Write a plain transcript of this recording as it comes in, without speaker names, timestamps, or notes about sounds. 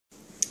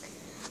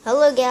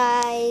Hello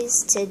guys,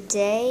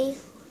 today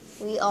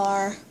we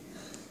are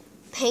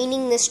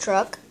painting this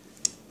truck.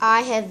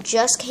 I have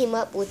just came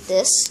up with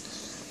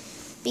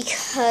this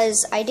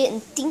because I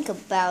didn't think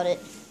about it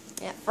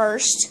at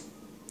first,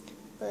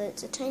 but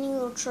it's a tiny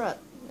little truck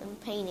I'm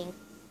painting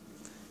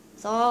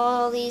with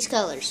all these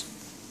colors,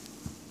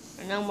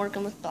 and I'm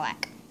working with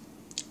black.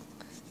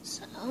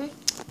 So, okay.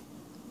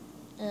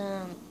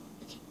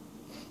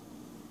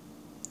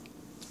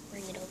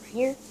 Bring it over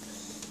here.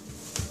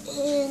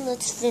 And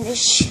let's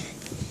finish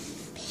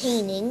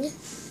painting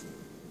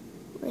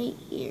right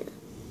here.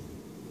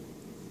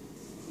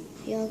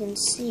 If y'all can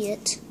see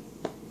it.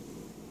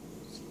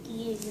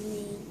 Excuse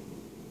me.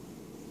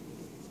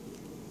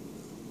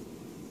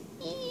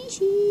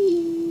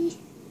 Easy.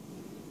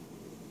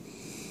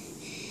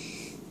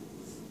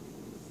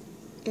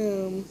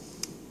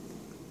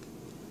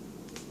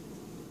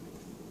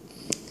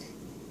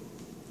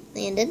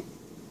 Landon.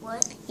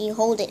 What? You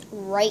hold it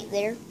right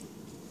there.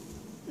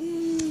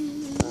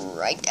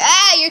 Right.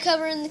 You're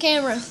covering the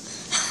camera.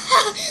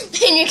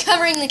 And you're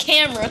covering the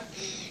camera.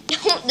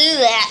 Don't do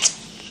that.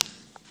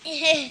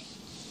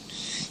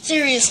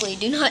 Seriously,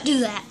 do not do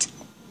that.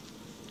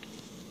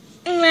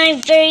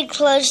 I'm very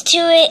close to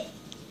it.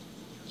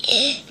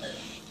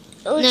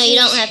 No, you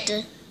don't have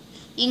to.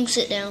 You can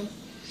sit down.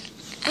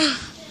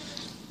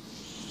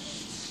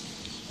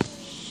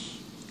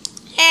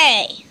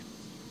 Hey.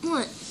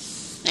 What?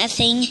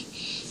 Nothing.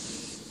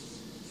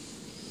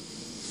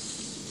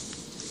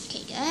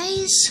 Okay,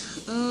 guys.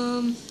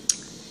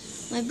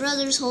 My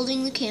brother's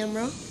holding the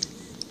camera.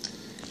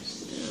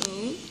 So,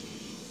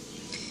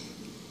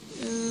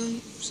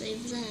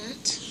 save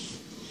that.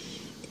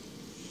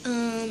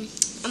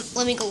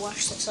 Let me go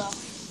wash this off.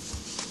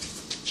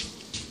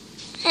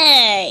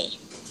 Hey.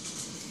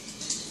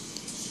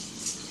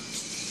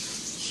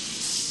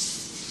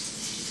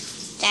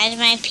 That's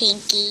my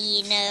pinky,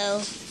 you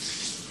know.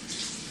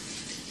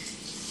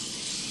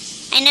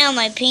 I know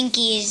my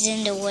pinky is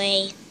in the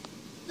way.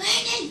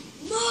 Landon,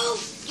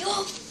 move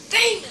your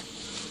finger.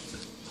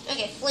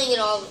 Okay, fling it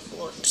all over the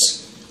floor.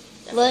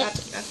 I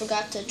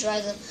forgot to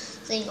dry the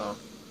thing off.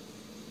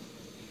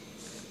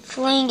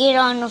 Fling it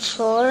on the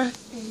floor.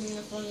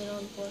 Fling it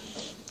on the floor.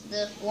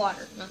 The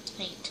water, not the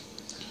paint.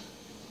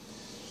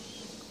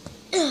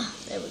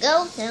 There we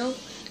go. Now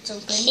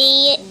something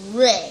See it?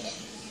 red.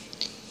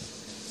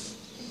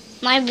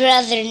 My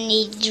brother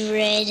needs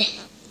red.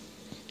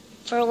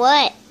 For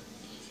what?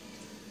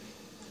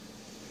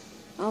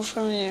 Oh,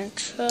 from your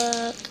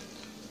truck.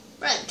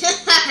 Red.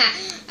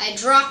 I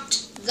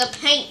dropped the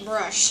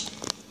paintbrush.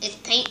 It's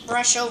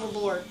paintbrush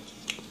overboard.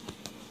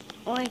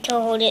 I want to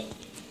hold it.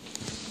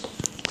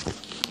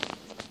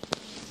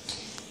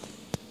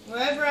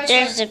 Wherever I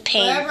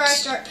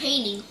start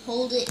painting,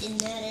 hold it in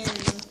that area.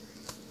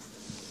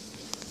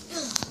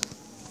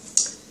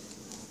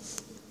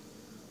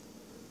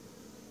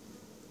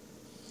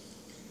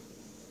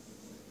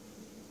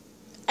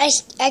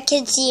 I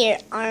can see your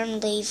arm,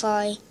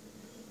 Levi.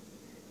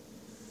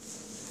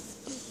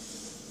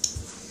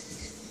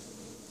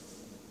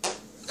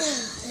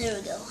 There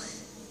we go.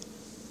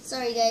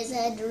 Sorry guys, I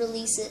had to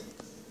release it.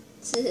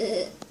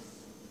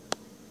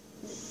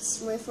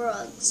 It's my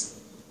frogs.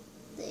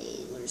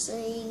 They were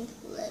saying,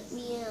 let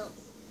me out.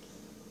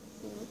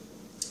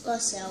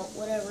 Us out,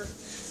 whatever.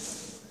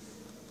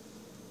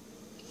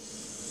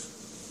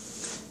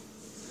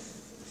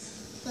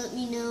 Let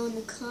me know in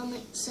the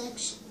comment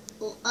section,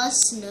 well,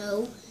 us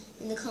know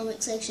in the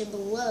comment section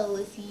below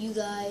if you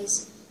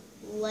guys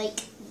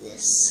like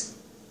this.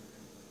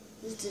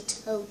 It's a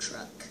tow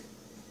truck.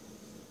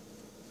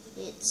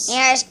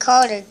 Yeah, it's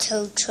called a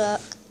tow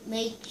truck.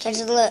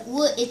 Because look.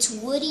 It's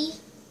Woody.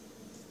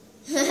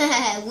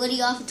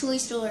 Woody off of Toy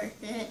Story.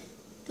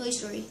 Toy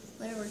Story,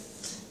 whatever.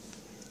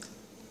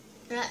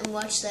 I haven't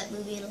watched that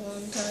movie in a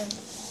long time.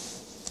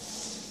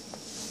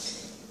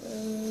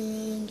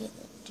 Get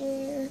that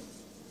there.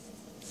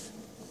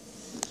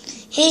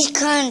 He's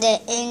kind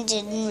of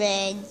engine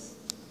red.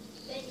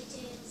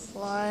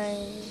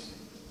 Why?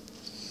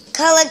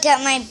 Come look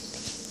at my.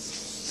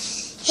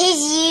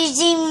 He's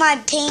using my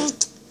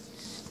paint.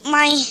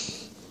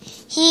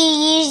 He's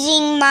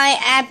using my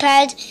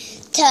iPad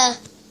to.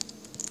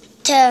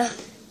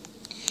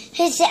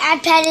 His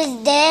iPad is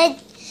dead,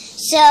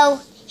 so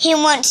he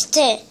wants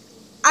to.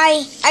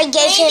 I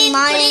gave him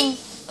mine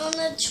on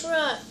the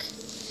truck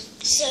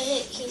so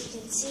he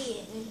can see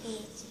it, and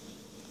he's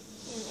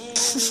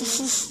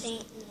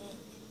painting it.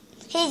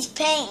 He's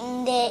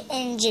painting the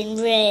engine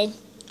red,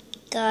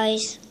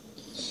 guys.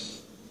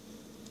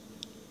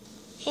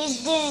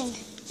 He's doing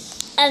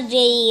a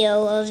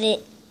video of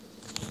it.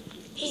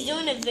 He's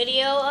doing a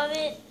video of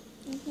it?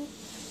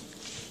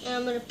 And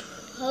I'm going to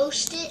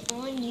post it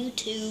on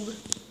YouTube.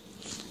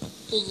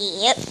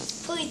 Yep.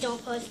 Please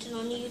don't post it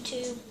on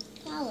YouTube.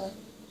 Yalla.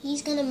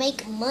 He's going to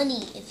make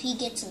money if he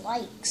gets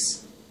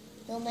likes.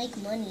 He'll make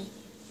money.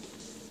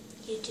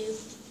 YouTube.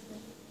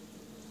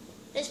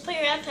 Just put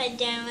your iPad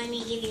down and let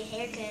me give you a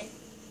haircut.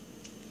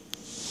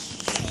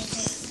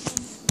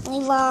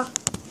 Levi,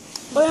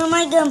 where am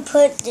I going to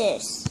put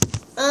this?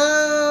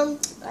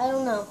 I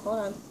don't know. Hold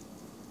on.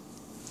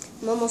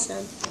 I'm almost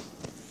done.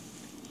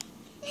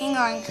 Hang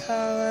on,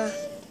 Carla.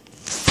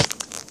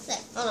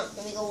 There, hold on.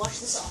 Let me go wash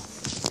this off.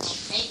 I'll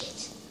take it.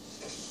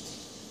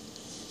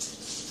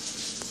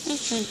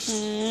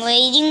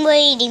 Waiting.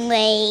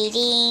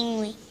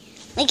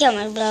 Look at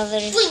my brother.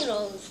 Fling it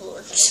all over the floor.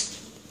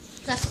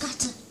 I forgot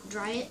to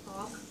dry it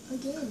off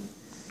again.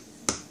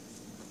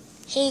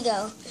 Here you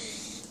go.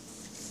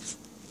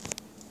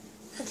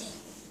 Okay.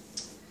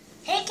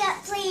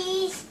 Haircut,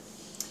 please.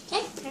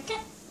 Okay,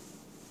 haircut.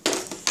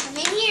 Come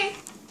in here.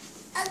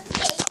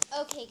 Okay.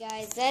 Okay,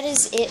 guys, that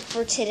is it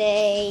for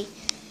today.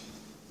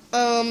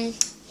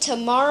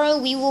 Tomorrow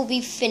we will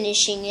be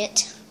finishing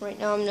it. Right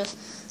now I'm gonna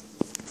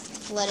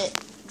let it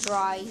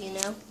dry, you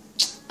know.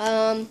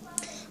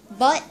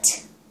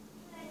 But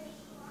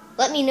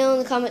let me know in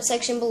the comment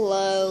section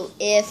below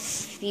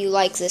if you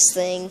like this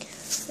thing.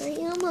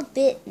 I'm a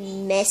bit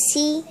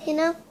messy, you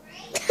know.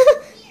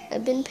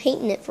 I've been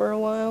painting it for a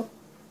while.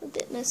 A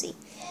bit messy.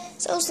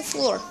 So is the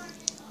floor.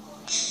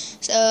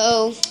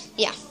 So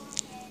yeah.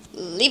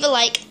 Leave a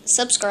like,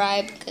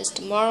 subscribe, because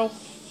tomorrow,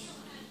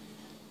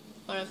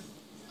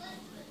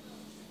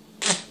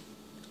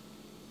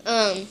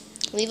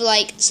 leave a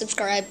like,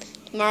 subscribe.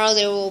 Tomorrow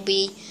there will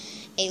be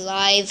a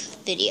live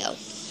video.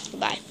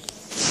 Goodbye.